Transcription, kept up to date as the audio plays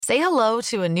Say hello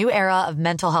to a new era of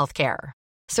mental health care.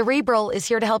 Cerebral is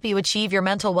here to help you achieve your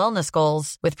mental wellness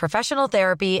goals with professional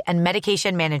therapy and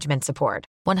medication management support.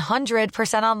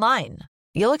 100% online.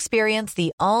 You'll experience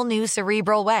the all-new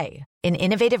Cerebral Way, an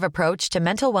innovative approach to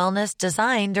mental wellness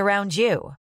designed around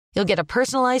you. You'll get a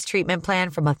personalized treatment plan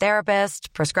from a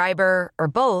therapist, prescriber, or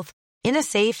both in a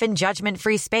safe and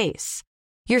judgment-free space.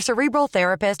 Your Cerebral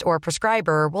therapist or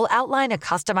prescriber will outline a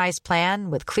customized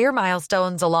plan with clear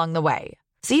milestones along the way,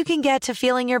 so you can get to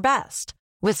feeling your best.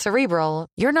 With Cerebral,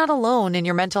 you're not alone in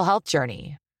your mental health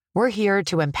journey. We're here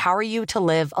to empower you to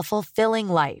live a fulfilling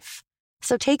life.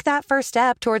 So take that first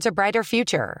step towards a brighter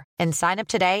future and sign up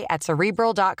today at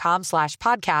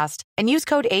Cerebral.com/podcast and use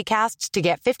code ACAST to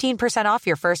get 15% off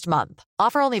your first month.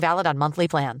 Offer only valid on monthly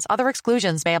plans. Other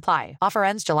exclusions may apply. Offer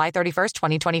ends July 31st,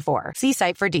 2024. See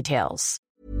site for details.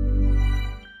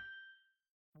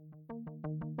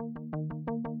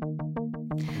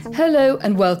 Hello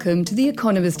and welcome to The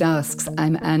Economist Asks.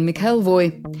 I'm Anne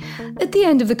McElvoy. At the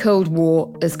end of the Cold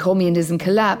War, as communism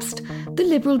collapsed, the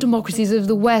liberal democracies of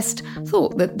the West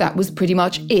thought that that was pretty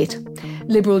much it.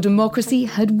 Liberal democracy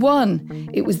had won.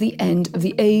 It was the end of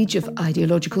the age of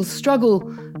ideological struggle,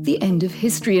 the end of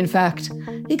history, in fact.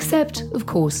 Except, of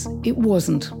course, it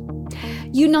wasn't.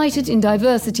 United in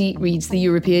diversity reads the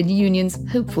European Union's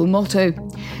hopeful motto.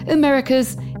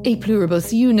 America's a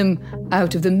pluribus unum,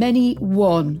 out of the many,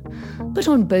 one. But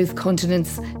on both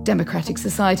continents, democratic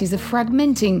societies are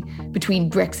fragmenting between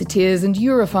Brexiteers and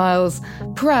Europhiles,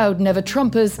 proud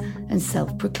never-Trumpers and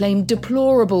self-proclaimed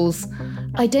deplorables.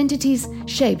 Identities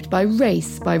shaped by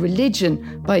race, by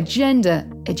religion, by gender,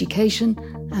 education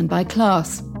and by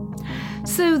class.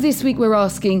 So this week we're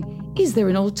asking, is there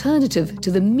an alternative to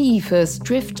the me-first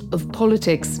drift of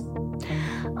politics?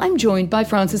 I'm joined by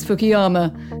Francis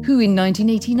Fukuyama, who in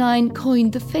 1989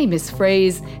 coined the famous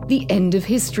phrase, the end of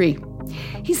history.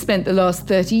 He spent the last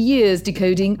 30 years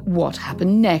decoding what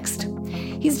happened next.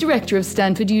 He's director of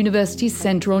Stanford University's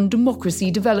Center on Democracy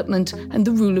Development and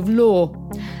the Rule of Law.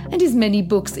 And his many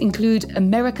books include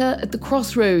America at the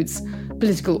Crossroads,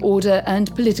 Political Order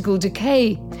and Political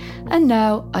Decay, and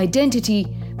now Identity,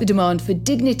 the demand for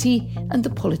dignity and the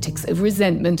politics of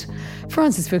resentment.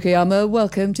 Francis Fukuyama,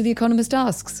 welcome to The Economist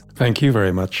Asks. Thank you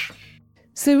very much.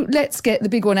 So let's get the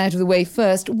big one out of the way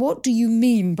first. What do you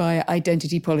mean by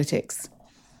identity politics?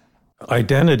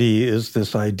 Identity is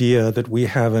this idea that we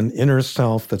have an inner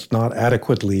self that's not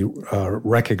adequately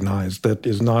recognized, that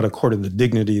is not accorded the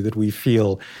dignity that we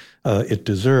feel it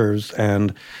deserves.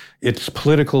 And it's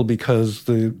political because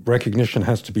the recognition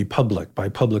has to be public, by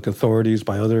public authorities,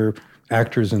 by other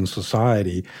actors in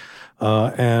society.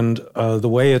 And the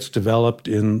way it's developed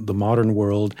in the modern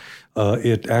world,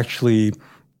 it actually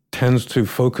tends to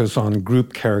focus on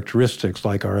group characteristics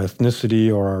like our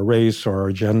ethnicity or our race or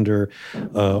our gender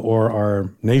or our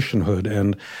nationhood.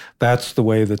 And that's the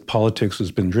way that politics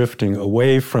has been drifting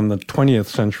away from the 20th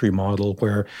century model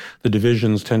where the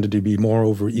divisions tended to be more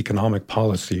over economic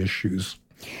policy issues.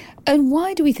 And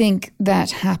why do we think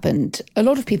that happened? A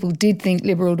lot of people did think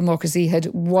liberal democracy had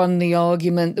won the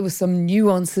argument. There were some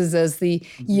nuances as the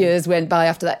years went by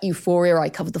after that euphoria. I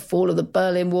covered the fall of the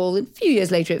Berlin Wall. And a few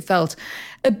years later, it felt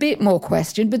a bit more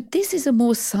questioned. But this is a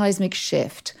more seismic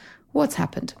shift. What's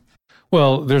happened?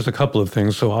 Well, there's a couple of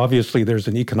things. So obviously, there's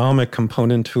an economic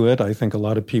component to it. I think a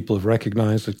lot of people have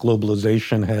recognized that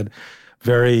globalization had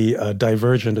very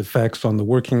divergent effects on the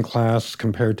working class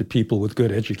compared to people with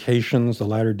good educations. The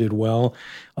latter did well,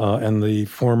 and the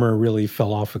former really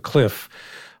fell off a cliff.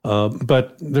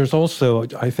 But there's also,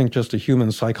 I think, just a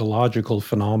human psychological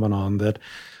phenomenon that,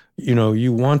 you know,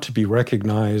 you want to be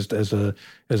recognized as a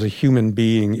human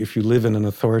being if you live in an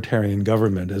authoritarian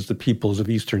government, as the peoples of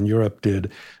Eastern Europe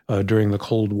did during the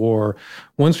Cold War.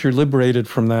 Once you're liberated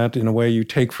from that, in a way, you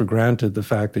take for granted the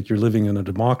fact that you're living in a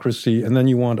democracy, and then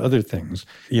you want other things.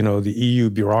 You know, the EU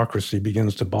bureaucracy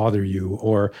begins to bother you,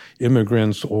 or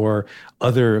immigrants, or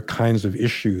other kinds of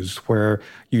issues where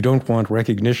you don't want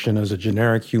recognition as a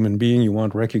generic human being. You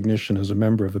want recognition as a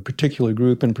member of a particular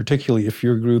group, and particularly if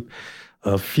your group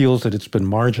feels that it's been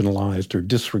marginalized or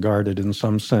disregarded in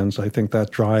some sense. I think that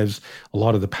drives a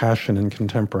lot of the passion in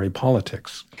contemporary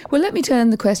politics. Well, let me turn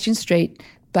the question straight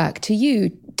back to you.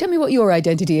 Tell me what your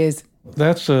identity is.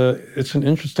 It's an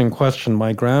interesting question.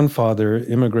 My grandfather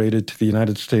immigrated to the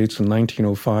United States in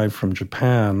 1905 from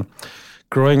Japan.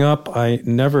 Growing up, I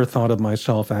never thought of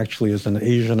myself actually as an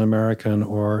Asian American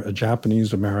or a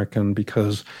Japanese American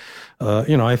because,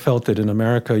 I felt that in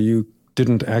America you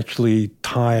didn't actually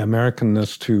tie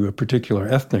Americanness to a particular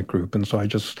ethnic group. And so I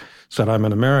just said I'm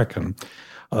an American.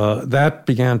 That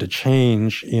began to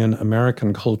change in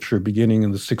American culture beginning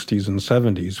in the 60s and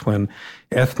 70s when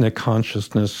ethnic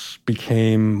consciousness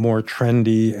became more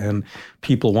trendy and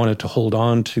people wanted to hold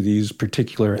on to these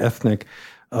particular ethnic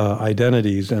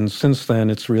identities. And since then,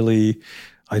 it's really,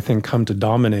 I think, come to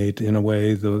dominate in a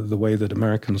way the way that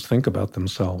Americans think about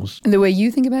themselves. And the way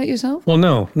you think about yourself? Well,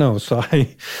 no. So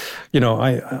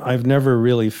I've never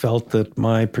really felt that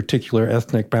my particular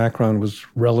ethnic background was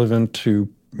relevant to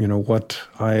what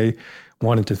I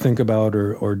wanted to think about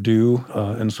or do.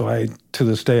 And so to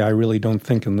this day, I really don't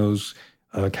think in those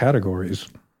categories.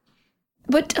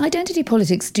 But identity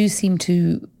politics do seem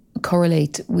to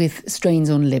correlate with strains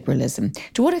on liberalism.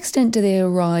 To what extent do they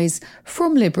arise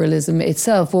from liberalism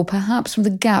itself, or perhaps from the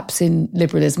gaps in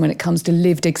liberalism when it comes to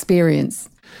lived experience?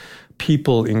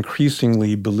 People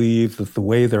increasingly believe that the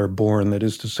way they're born, that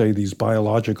is to say, these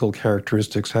biological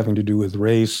characteristics having to do with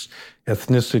race,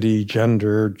 ethnicity,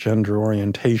 gender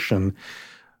orientation,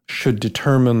 should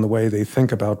determine the way they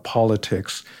think about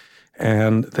politics.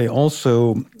 And they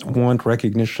also want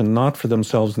recognition not for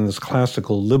themselves in this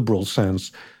classical liberal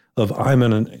sense of I'm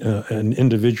an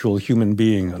individual human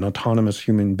being, an autonomous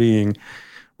human being.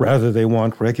 Rather, they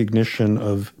want recognition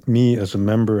of me as a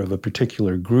member of a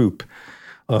particular group.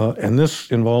 And this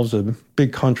involves a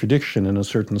big contradiction in a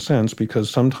certain sense, because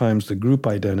sometimes the group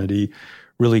identity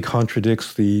really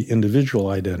contradicts the individual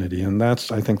identity. And that's,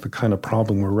 I think, the kind of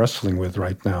problem we're wrestling with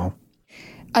right now.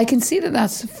 I can see that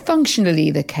that's functionally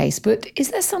the case, but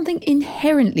is there something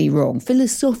inherently wrong,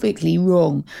 philosophically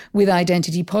wrong with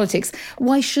identity politics?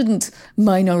 Why shouldn't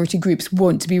minority groups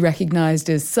want to be recognised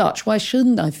as such? Why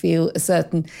shouldn't I feel a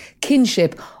certain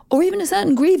kinship or even a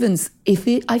certain grievance if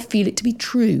I feel it to be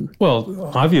true?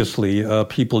 Well, obviously,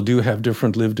 people do have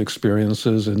different lived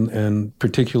experiences, and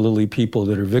particularly people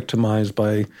that are victimized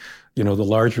by the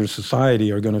larger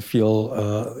society are going to feel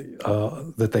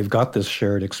that they've got this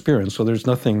shared experience. So there's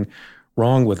nothing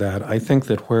wrong with that. I think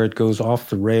that where it goes off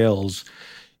the rails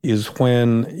is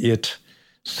when it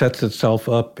sets itself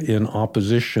up in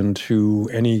opposition to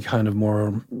any kind of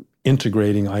more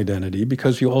integrating identity,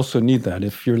 because you also need that.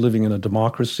 If you're living in a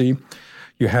democracy,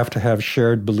 you have to have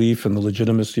shared belief in the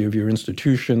legitimacy of your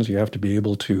institutions. You have to be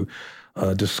able to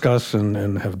discuss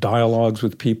and have dialogues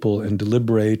with people and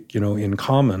deliberate, in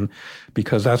common,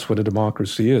 because that's what a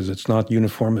democracy is. It's not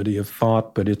uniformity of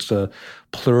thought, but it's a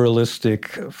pluralistic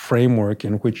framework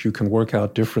in which you can work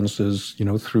out differences,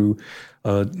 through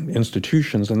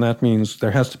institutions. And that means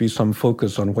there has to be some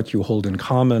focus on what you hold in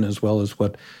common as well as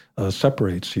what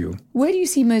separates you. Where do you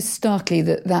see most starkly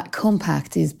that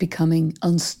compact is becoming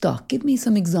unstuck? Give me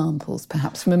some examples,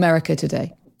 perhaps, from America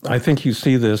today. I think you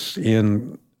see this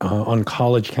on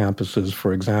college campuses,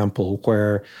 for example,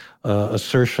 where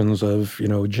assertions of,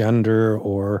 gender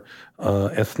or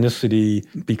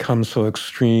ethnicity become so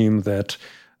extreme that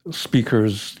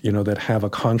speakers, that have a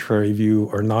contrary view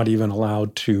are not even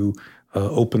allowed to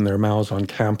open their mouths on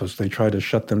campus. They try to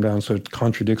shut them down, so it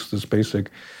contradicts this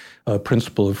basic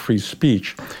principle of free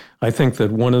speech. I think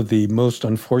that one of the most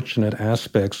unfortunate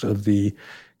aspects of the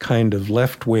kind of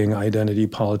left-wing identity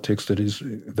politics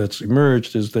that's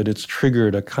emerged is that it's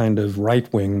triggered a kind of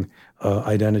right-wing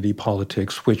identity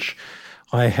politics, which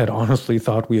I had honestly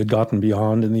thought we had gotten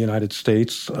beyond in the United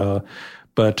States.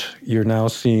 But you're now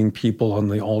seeing people on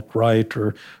the alt-right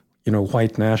or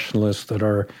white nationalists that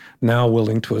are now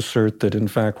willing to assert that, in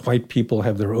fact, white people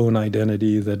have their own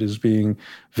identity that is being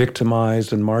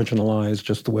victimized and marginalized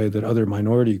just the way that other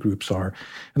minority groups are.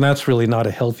 And that's really not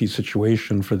a healthy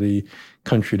situation for the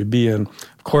country to be in.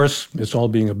 Of course, it's all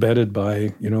being abetted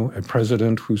by, a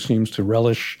president who seems to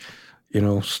relish,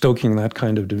 stoking that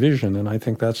kind of division. And I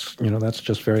think that's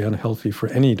just very unhealthy for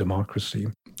any democracy.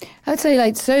 I would say,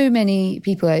 like so many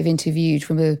people I've interviewed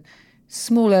from a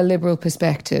smaller liberal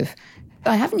perspective,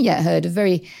 I haven't yet heard a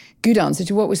very good answer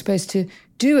to what we're supposed to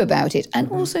do about it, and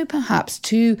also perhaps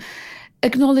to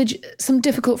acknowledge some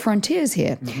difficult frontiers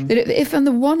here. That if on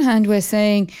the one hand we're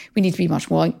saying we need to be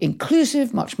much more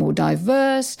inclusive, much more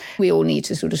diverse, we all need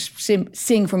to sort of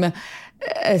sing from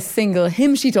a single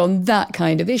hymn sheet on that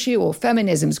kind of issue, or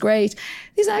feminism's great,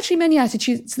 there's actually many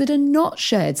attitudes that are not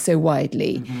shared so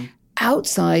widely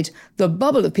outside the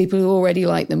bubble of people who already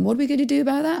like them. What are we going to do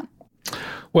about that?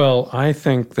 Well, I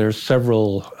think there's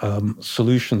several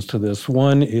solutions to this.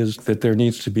 One is that there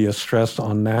needs to be a stress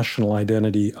on national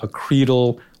identity, a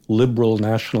creedal, liberal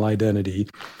national identity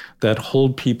that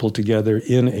hold people together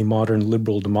in a modern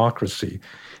liberal democracy.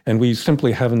 And we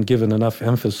simply haven't given enough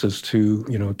emphasis to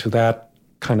that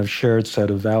kind of shared set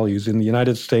of values. In the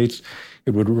United States,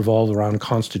 It would revolve around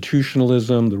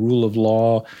constitutionalism, the rule of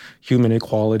law, human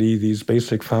equality, these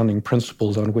basic founding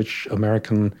principles on which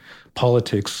American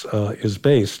politics is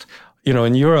based. You know,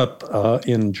 in Europe,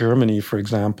 in Germany, for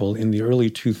example, in the early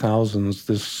 2000s,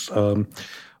 this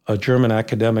a German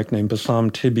academic named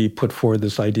Bassam Tibi put forward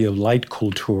this idea of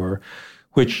Leitkultur,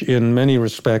 which in many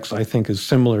respects I think is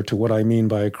similar to what I mean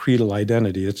by a creedal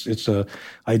identity. It's a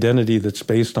identity that's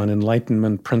based on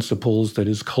Enlightenment principles, that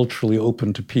is culturally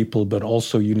open to people, but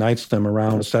also unites them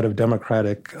around a set of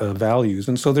democratic values.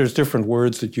 And so there's different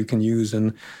words that you can use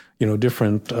in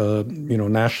different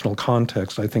national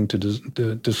contexts, I think,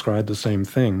 to describe the same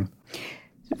thing.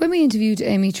 When we interviewed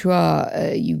Amy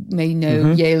Chua, you may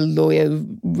know, Yale lawyer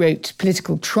who wrote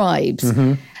Political Tribes.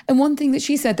 And one thing that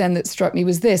she said then that struck me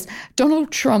was this: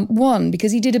 Donald Trump won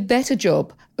because he did a better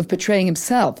job of portraying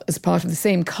himself as part of the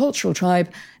same cultural tribe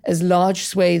as large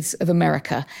swathes of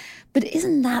America. But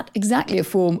isn't that exactly a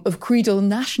form of creedal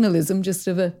nationalism, just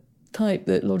of a type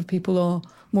that a lot of people are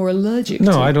more allergic to?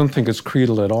 No, I don't think it's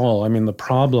creedal at all. I mean, the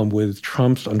problem with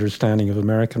Trump's understanding of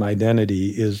American identity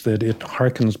is that it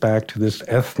harkens back to this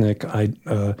ethnic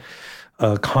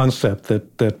concept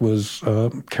that was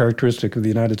characteristic of the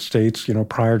United States,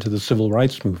 prior to the Civil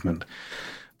Rights Movement.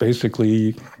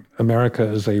 Basically, America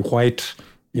is a white,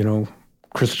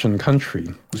 Christian country.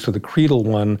 So the creedal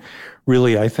one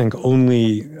really, I think,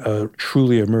 only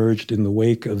truly emerged in the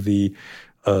wake of the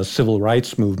Civil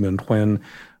Rights Movement, when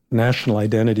national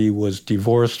identity was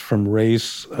divorced from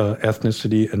race,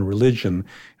 ethnicity, and religion.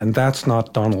 And that's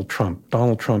not Donald Trump.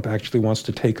 Donald Trump actually wants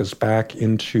to take us back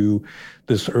into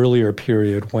this earlier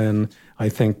period when I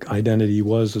think identity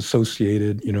was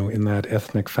associated, in that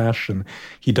ethnic fashion.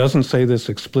 He doesn't say this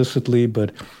explicitly,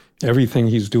 but everything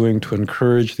he's doing to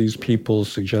encourage these people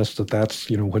suggests that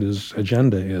that's, what his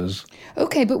agenda is.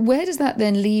 Okay, but where does that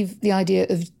then leave the idea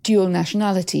of dual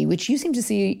nationality, which you seem to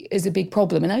see as a big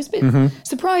problem? And I was a bit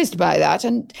surprised by that.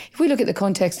 And if we look at the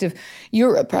context of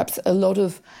Europe, perhaps a lot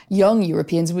of young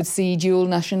Europeans would see dual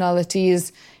nationality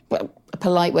as, well, a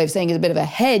polite way of saying it's a bit of a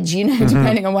hedge,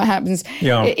 depending on what happens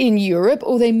in Europe,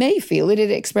 or they may feel that it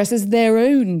expresses their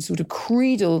own sort of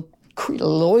creedal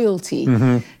loyalty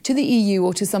to the EU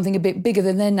or to something a bit bigger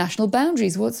than their national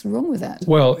boundaries. What's wrong with that?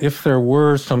 Well, if there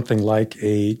were something like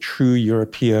a true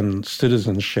European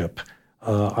citizenship,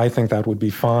 I think that would be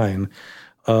fine.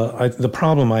 The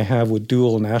problem I have with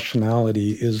dual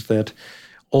nationality is that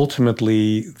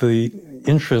ultimately the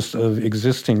interests of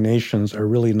existing nations are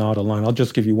really not aligned. I'll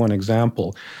just give you one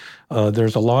example.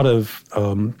 There's a lot of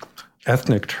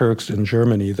ethnic Turks in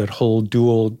Germany that hold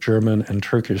dual German and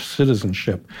Turkish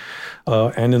citizenship.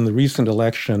 And in the recent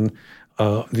election,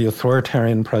 the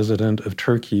authoritarian president of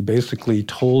Turkey basically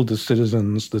told the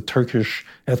citizens, the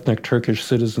ethnic Turkish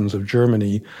citizens of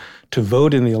Germany, to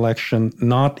vote in the election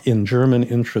not in German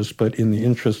interest, but in the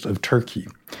interest of Turkey.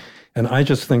 And I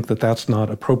just think that that's not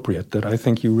appropriate, that I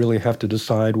think you really have to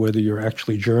decide whether you're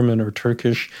actually German or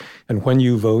Turkish. And when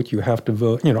you vote, you have to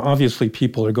vote. Obviously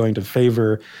people are going to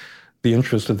favor the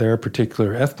interest of their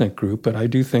particular ethnic group, but I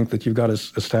do think that you've got to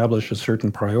establish a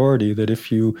certain priority, that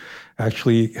if you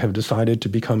actually have decided to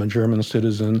become a German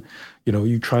citizen,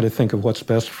 you try to think of what's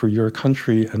best for your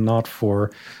country and not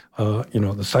for,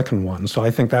 the second one. So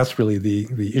I think that's really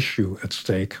the issue at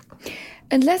stake.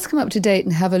 And let's come up to date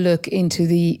and have a look into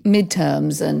the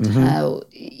midterms and how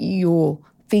your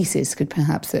thesis could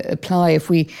perhaps apply if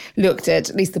we looked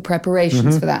at least the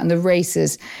preparations for that and the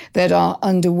races that are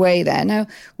underway there. Now,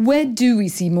 where do we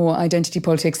see more identity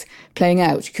politics playing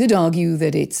out? You could argue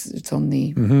that it's on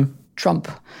the Trump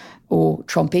or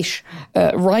Trumpish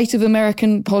right of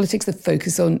American politics, the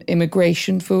focus on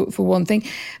immigration for one thing.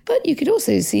 But you could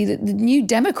also see that the New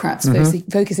Democrats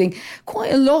focusing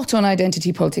quite a lot on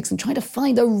identity politics and trying to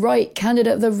find the right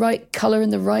candidate of the right colour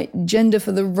and the right gender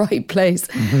for the right place.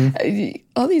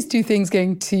 Are these two things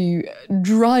going to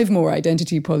drive more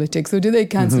identity politics, or do they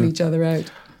cancel each other out?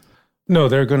 No,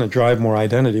 they're going to drive more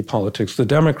identity politics. The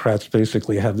Democrats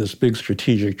basically have this big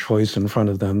strategic choice in front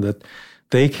of them, that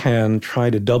they can try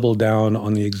to double down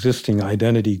on the existing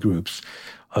identity groups.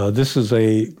 This is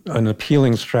an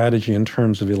appealing strategy in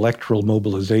terms of electoral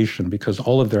mobilization, because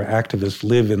all of their activists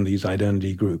live in these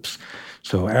identity groups.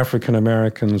 So African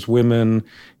Americans, women,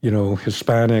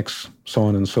 Hispanics, so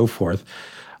on and so forth.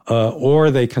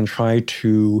 Or they can try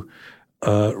to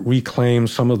reclaim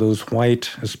some of those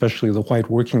white, especially the white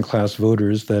working class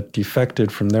voters that defected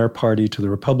from their party to the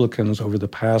Republicans over the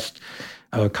past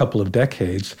a couple of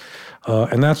decades.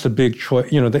 And that's a big choice.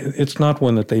 It's not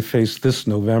one that they face this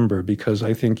November, because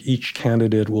I think each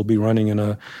candidate will be running in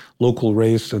a local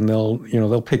race, and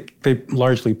they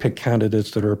largely pick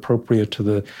candidates that are appropriate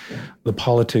to the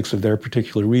politics of their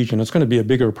particular region. It's going to be a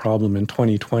bigger problem in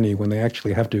 2020 when they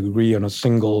actually have to agree on a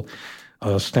single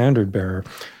standard bearer.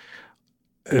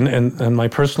 And my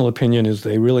personal opinion is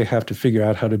they really have to figure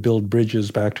out how to build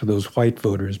bridges back to those white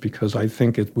voters, because I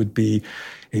think it would be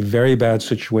a very bad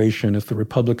situation if the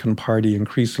Republican Party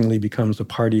increasingly becomes a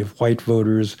party of white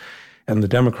voters and the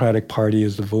Democratic Party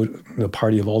is the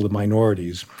party of all the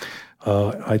minorities.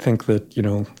 I think that,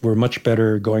 we're much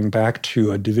better going back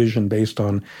to a division based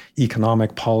on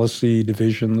economic policy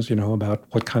divisions, about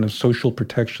what kind of social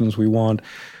protections we want,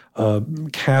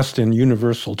 cast in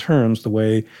universal terms the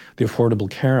way the Affordable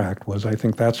Care Act was. I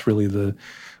think that's really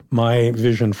my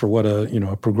vision for what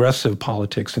a progressive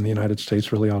politics in the United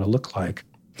States really ought to look like.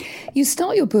 You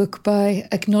start your book by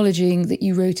acknowledging that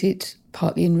you wrote it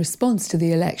partly in response to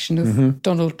the election of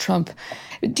Donald Trump.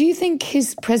 Do you think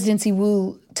his presidency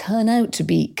will turn out to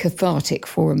be cathartic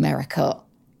for America?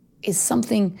 Is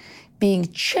something being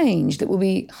changed that will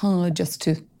be hard just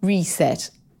to reset,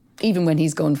 even when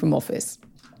he's gone from office?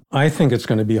 I think it's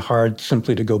going to be hard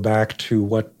simply to go back to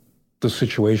what the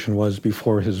situation was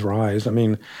before his rise. I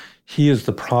mean, he is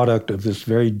the product of this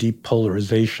very deep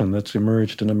polarization that's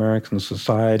emerged in American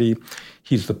society.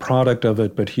 He's the product of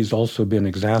it, but he's also been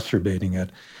exacerbating it.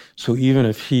 So even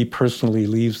if he personally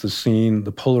leaves the scene,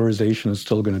 the polarization is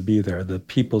still going to be there. The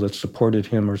people that supported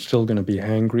him are still going to be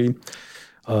angry.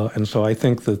 And so I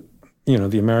think that,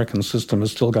 the American system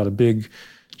has still got a big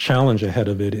challenge ahead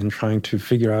of it in trying to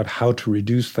figure out how to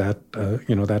reduce that,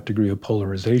 that degree of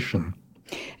polarization.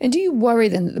 And do you worry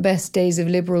then that the best days of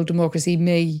liberal democracy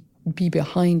may be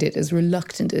behind it, as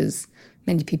reluctant as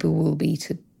many people will be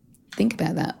to think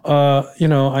about that?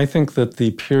 I think that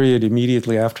the period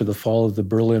immediately after the fall of the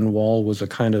Berlin Wall was a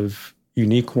kind of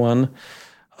unique one,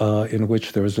 in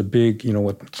which there was a big,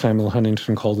 what Samuel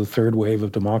Huntington called the third wave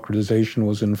of democratization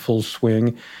was in full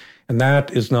swing. And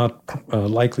that is not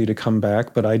likely to come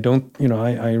back. But I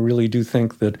really do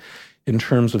think that in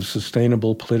terms of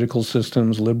sustainable political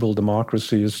systems, liberal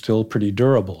democracy is still pretty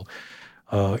durable.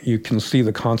 You can see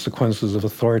the consequences of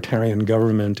authoritarian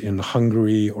government in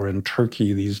Hungary or in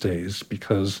Turkey these days,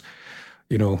 because,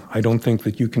 I don't think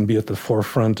that you can be at the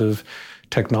forefront of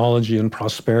technology and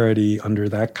prosperity under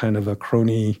that kind of a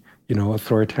crony,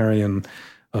 authoritarian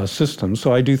system.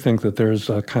 So I do think that there's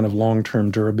a kind of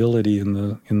long-term durability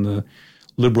in the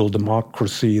liberal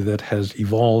democracy that has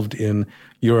evolved in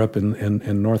Europe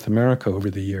and North America over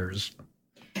the years.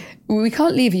 We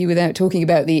can't leave you without talking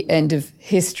about the end of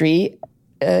history.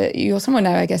 You're someone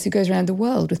now, I guess, who goes around the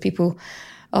world with people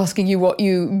asking you what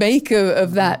you make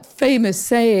of that famous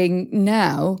saying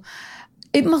now.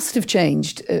 It must have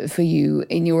changed for you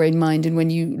in your own mind, and when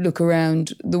you look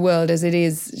around the world as it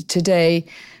is today.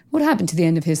 What happened to the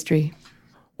end of history?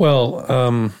 Well,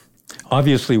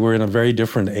 obviously we're in a very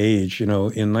different age. In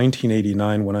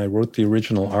 1989, when I wrote the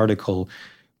original article,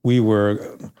 we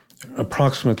were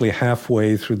approximately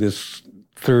halfway through this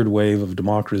third wave of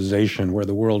democratization, where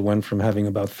the world went from having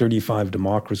about 35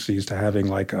 democracies to having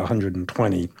like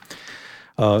 120.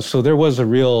 So there was a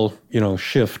real,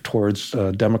 shift towards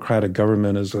democratic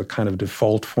government as a kind of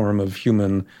default form of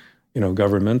human,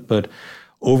 government. But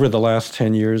over the last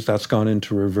 10 years, that's gone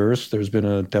into reverse. There's been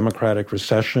a democratic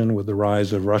recession with the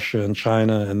rise of Russia and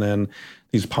China, and then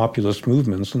these populist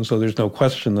movements. And so there's no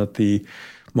question that the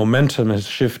momentum has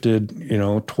shifted,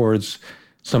 towards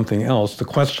something else. The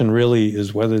question really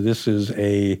is whether this is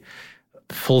a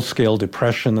full-scale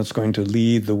depression that's going to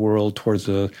lead the world towards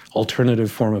an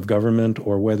alternative form of government,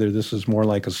 or whether this is more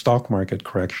like a stock market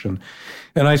correction.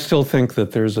 And I still think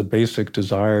that there's a basic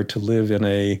desire to live in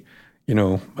a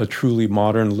truly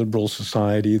modern liberal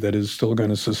society that is still going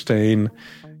to sustain,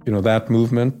 that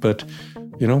movement. But,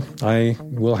 I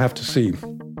will have to see.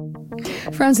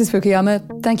 Francis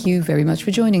Fukuyama, thank you very much for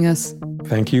joining us.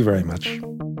 Thank you very much.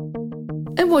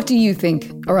 And what do you think?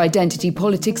 Are identity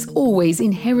politics always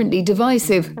inherently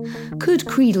divisive? Could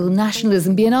creedal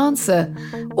nationalism be an answer?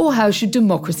 Or how should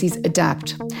democracies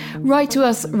adapt? Write to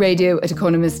us,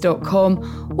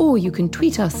 radio@economist.com, or you can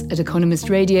tweet us at Economist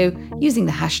Radio using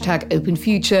the hashtag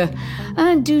OpenFuture.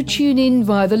 And do tune in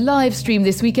via the live stream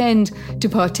this weekend to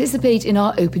participate in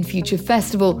our Open Future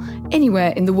Festival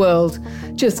anywhere in the world.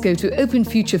 Just go to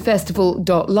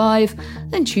openfuturefestival.live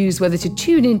and choose whether to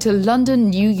tune in to London,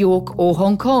 New York or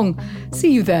Hong Kong.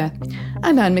 See you there.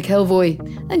 I'm Anne McElvoy,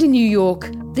 and in New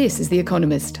York, this is The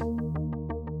Economist.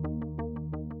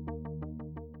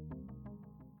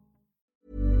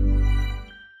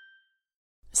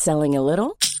 Selling a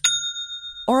little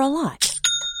or a lot?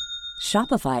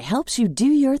 Shopify helps you do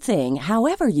your thing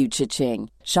however you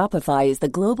cha-ching. Shopify is the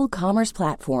global commerce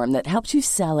platform that helps you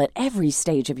sell at every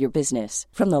stage of your business.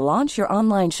 From the launch your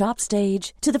online shop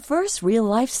stage to the first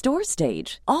real-life store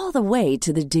stage, all the way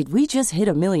to the did we just hit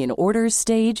a million orders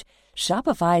stage.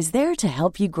 Shopify is there to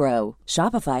help you grow.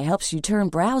 Shopify helps you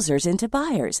turn browsers into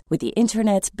buyers with the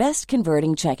internet's best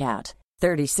converting checkout.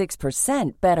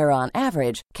 36% better on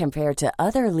average compared to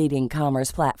other leading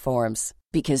commerce platforms.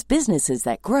 Because businesses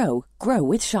that grow, grow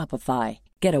with Shopify.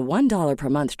 Get a $1 per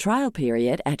month trial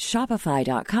period at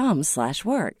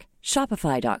shopify.com/work.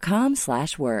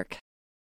 Shopify.com/work.